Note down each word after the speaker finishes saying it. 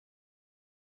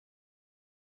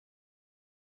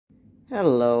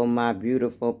Hello, my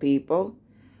beautiful people.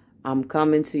 I'm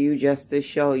coming to you just to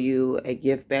show you a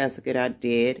gift basket I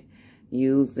did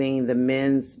using the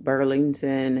men's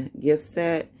Burlington gift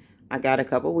set I got a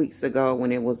couple weeks ago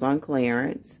when it was on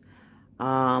clearance.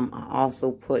 I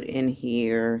also put in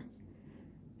here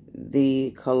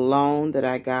the cologne that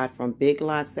I got from Big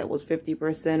Lots that was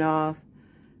 50% off.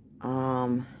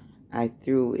 I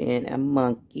threw in a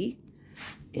monkey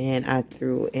and I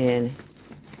threw in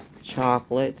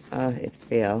chocolates. It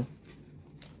fell.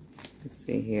 Let's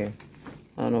see here.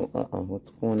 I don't know.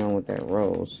 What's going on with that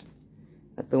rose?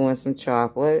 I threw in some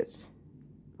chocolates,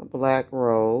 a black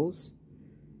rose.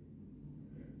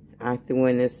 I threw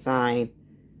in this sign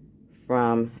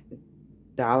from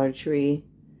Dollar Tree.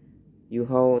 You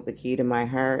hold the key to my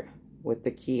heart. With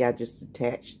the key, I just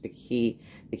attached the key.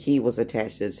 The key was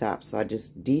attached to the top, so I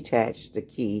just detached the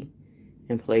key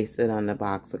and placed it on the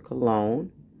box of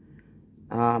cologne.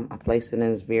 I placed it in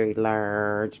this very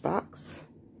large box.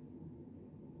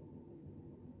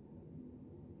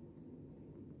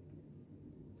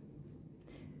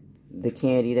 The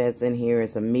candy that's in here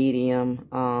is a medium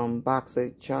box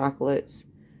of chocolates.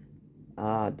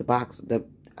 The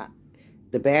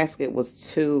basket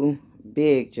was too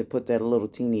big to put that little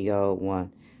teeny old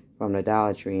one from the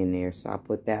Dollar Tree in there, so I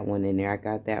put that one in there. I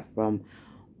got that from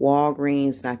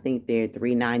Walgreens, and I think they're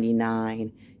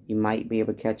 $3.99. You might be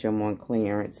able to catch them on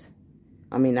clearance.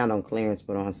 I mean, not on clearance,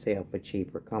 but on sale for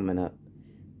cheaper coming up.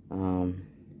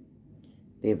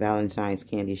 The Valentine's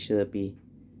candy should be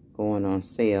going on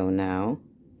sale now.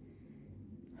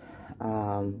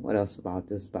 What else about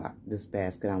this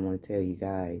basket I want to tell you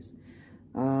guys?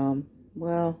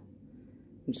 Well,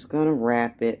 I'm just going to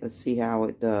wrap it. Let's see how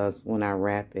it does when I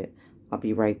wrap it. I'll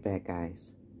be right back,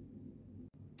 guys.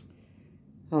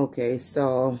 Okay,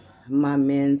 so my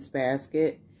men's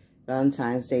basket,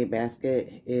 Valentine's Day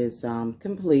basket, is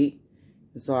complete.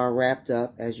 It's all wrapped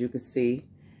up. As you can see,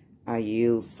 I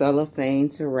use cellophane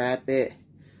to wrap it.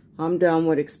 I'm done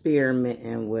with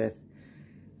experimenting with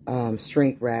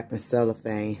shrink wrap and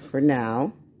cellophane for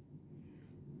now.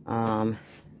 I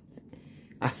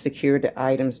secured the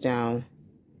items down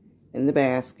in the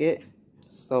basket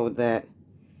so that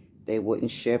they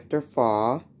wouldn't shift or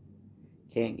fall.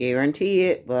 Can't guarantee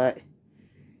it, but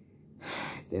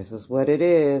this is what it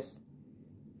is.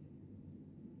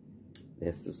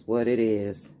 This is what it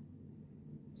is.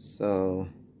 So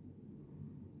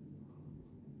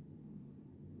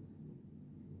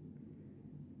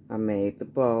I made the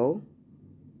bow.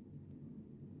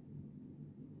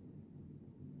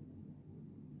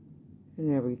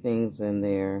 And everything's in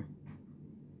there.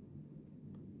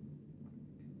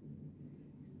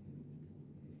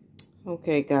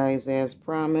 Okay, guys, as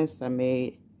promised, I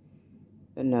made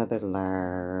another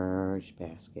large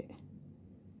basket.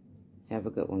 Have a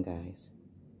good one, guys.